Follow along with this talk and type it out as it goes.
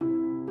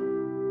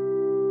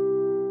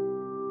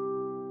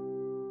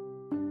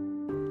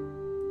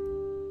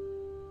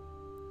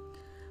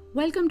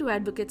Welcome to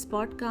Advocates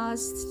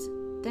Podcast.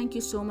 Thank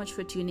you so much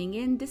for tuning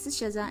in. This is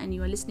Shaza and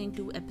you are listening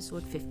to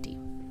episode 50.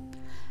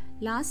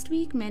 Last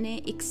week मैंने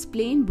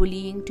explain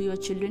bullying to your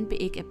children पे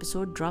एक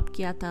episode drop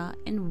किया था,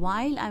 and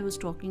while I was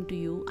talking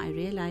to you, I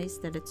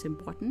realized that it's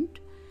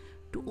important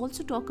to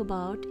also talk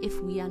about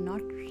if we are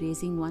not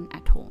raising one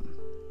at home.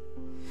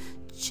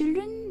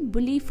 Children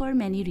bully for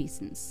many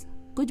reasons.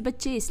 कुछ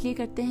बच्चे इसलिए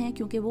करते हैं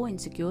क्योंकि वो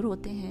insecure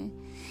होते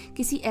हैं.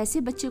 किसी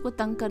ऐसे बच्चे को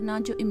तंग करना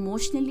जो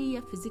इमोशनली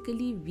या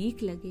फिजिकली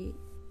वीक लगे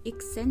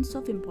एक सेंस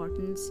ऑफ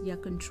इम्पोर्टेंस या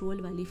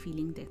कंट्रोल वाली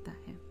फीलिंग देता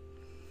है.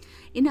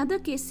 In other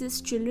cases,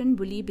 children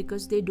bully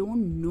because they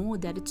don't know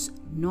that it's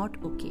not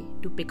okay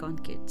to pick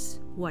on kids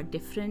who are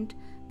different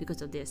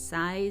because of their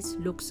size,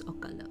 looks or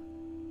color.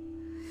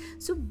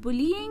 So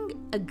bullying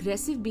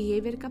aggressive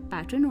behavior का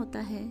pattern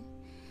होता है,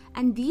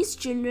 and these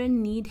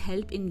children need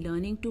help in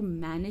learning to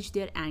manage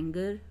their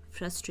anger,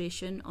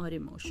 frustration और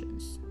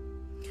emotions.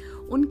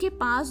 उनके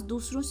पास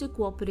दूसरों से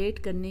cooperate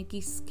करने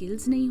की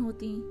skills नहीं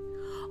होती,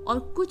 और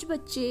कुछ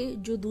बच्चे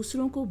जो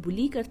दूसरों को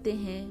बुली करते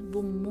हैं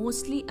वो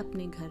मोस्टली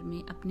अपने घर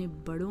में अपने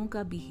बड़ों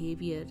का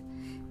बिहेवियर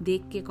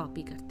देख के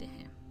कॉपी करते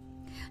हैं.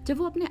 जब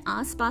वो अपने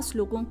आसपास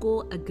लोगों को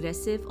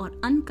अग्रेसिव और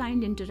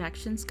अनकाइंड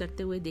इंटरैक्शंस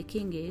करते हुए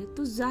देखेंगे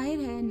तो जाहिर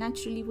है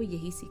नेचुरली वो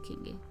यही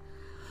सीखेंगे.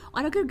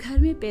 और अगर घर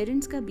में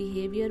पेरेंट्स का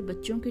बिहेवियर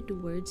बच्चों के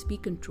टूवर्ड्स भी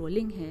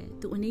कंट्रोलिंग है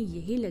तो उन्हें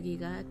यही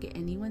लगेगा कि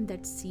anyone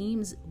that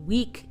seems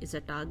weak is a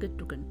target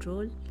to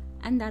control,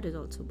 and that is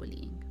also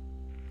bullying.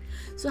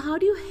 So how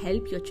do you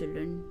help your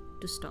children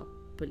to stop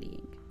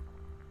bullying?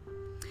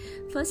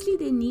 Firstly,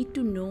 they need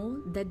to know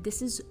that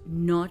this is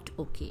not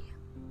okay.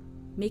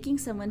 Making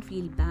someone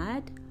feel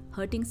bad,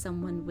 hurting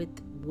someone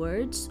with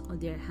words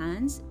or their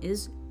hands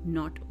is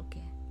not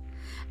okay.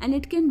 And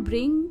it can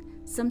bring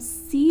some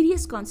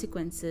serious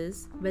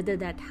consequences, whether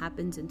that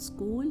happens in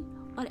school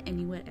or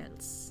anywhere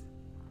else.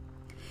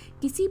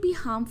 किसी भी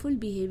harmful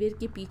behavior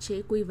के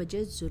पीछे कोई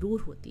वजह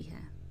ज़रूर होती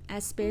है.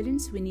 As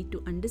parents, we need to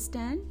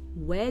understand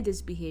where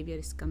this behavior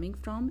is coming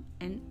from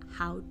and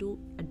how to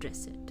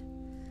address it.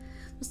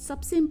 तो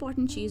सबसे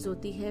important चीज़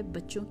होती है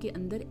बच्चों के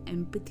अंदर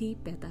empathy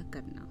पैदा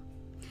करना.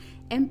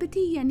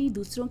 Empathy यानी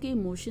दूसरों के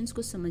emotions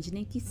को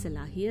समझने की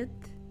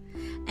सलाहियत.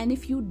 And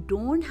if you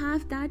don't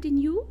have that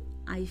in you,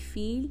 I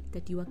feel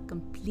that you are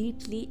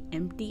completely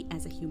empty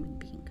as a human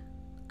being.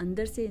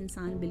 अंदर से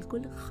इंसान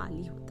बिल्कुल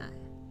खाली होता है.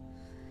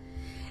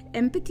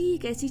 Empathy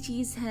एक ऐसी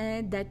चीज़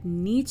है that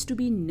needs to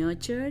be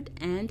nurtured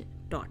and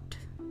taught.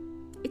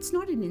 It's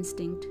not an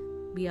instinct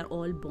we are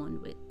all born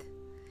with.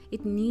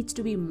 It needs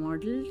to be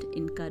modeled,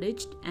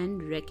 encouraged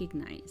and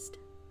recognized.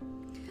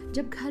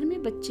 जब घर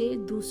में बच्चे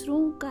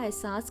दूसरों का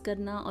एहसास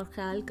करना और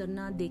ख्याल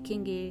करना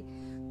देखेंगे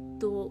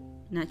तो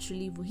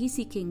naturally वही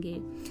सीखेंगे.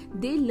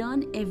 They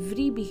learn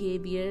every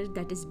behavior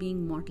that is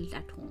being modeled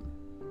at home.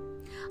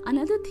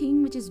 Another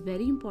thing which is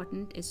very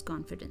important is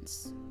confidence.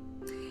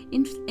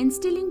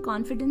 Instilling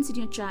confidence in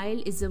your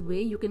child is a way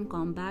you can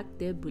combat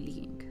their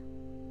bullying.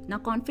 Now,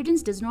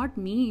 confidence does not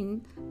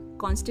mean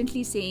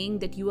constantly saying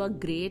that you are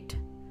great.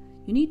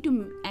 You need to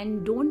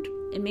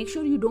make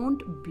sure you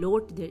don't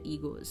bloat their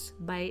egos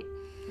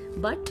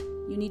but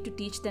you need to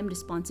teach them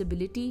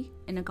responsibility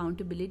and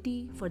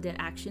accountability for their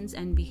actions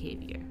and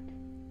behavior.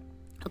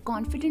 A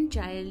confident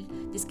child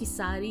जिसकी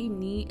सारी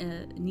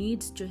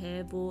needs जो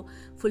है वो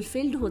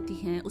fulfilled होती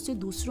हैं, उसे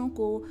दूसरों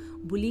को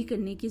बुली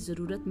करने की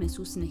ज़रूरत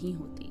महसूस नहीं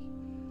होती.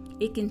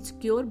 एक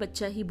insecure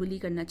बच्चा ही बुली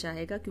करना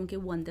चाहेगा क्योंकि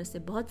वो अंदर से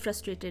बहुत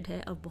frustrated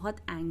है और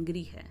बहुत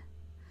angry है.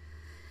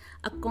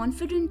 A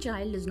confident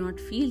child does not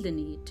feel the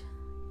need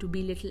to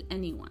belittle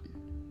anyone.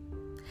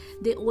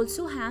 They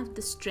also have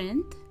the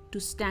strength to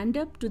stand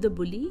up to the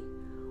bully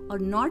or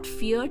not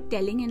fear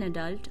telling an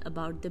adult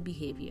about the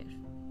behavior.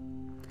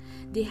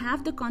 They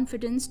have the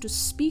confidence to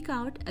speak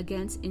out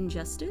against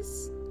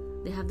injustice.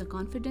 They have the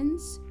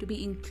confidence to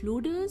be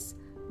includers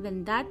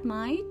when that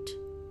might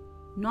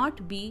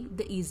not be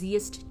the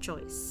easiest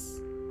choice.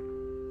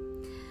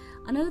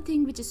 Another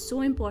thing which is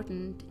so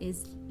important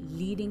is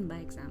leading by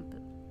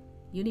example.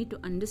 You need to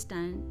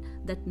understand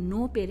that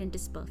no parent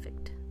is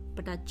perfect,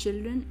 but our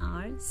children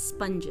are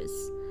sponges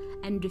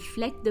and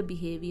reflect the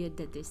behavior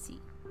that they see.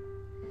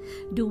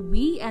 Do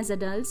we as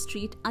adults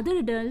treat other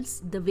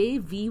adults the way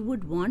we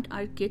would want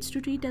our kids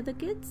to treat other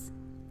kids?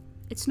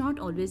 It's not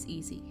always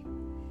easy,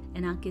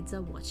 and our kids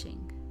are watching.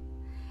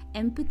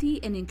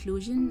 Empathy and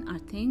inclusion are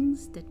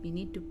things that we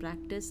need to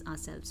practice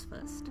ourselves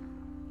first.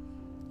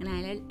 And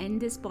I'll end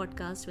this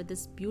podcast with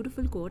this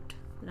beautiful quote.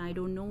 I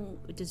don't know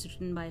it is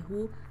written by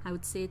who. I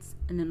would say it's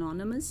an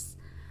anonymous.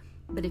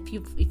 But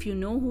if you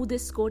know who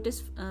this quote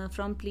is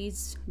from,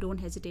 please don't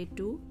hesitate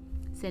to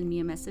send me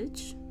a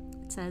message.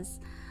 It says,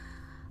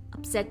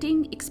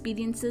 upsetting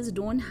experiences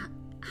don't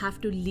have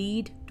to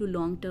lead to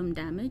long-term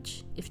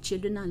damage if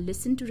children are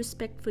listened to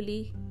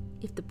respectfully,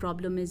 if the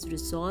problem is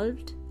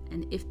resolved,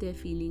 and if their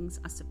feelings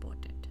are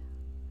supported.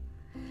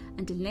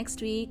 Until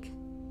next week,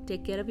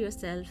 take care of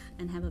yourself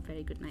and have a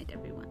very good night,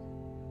 everyone.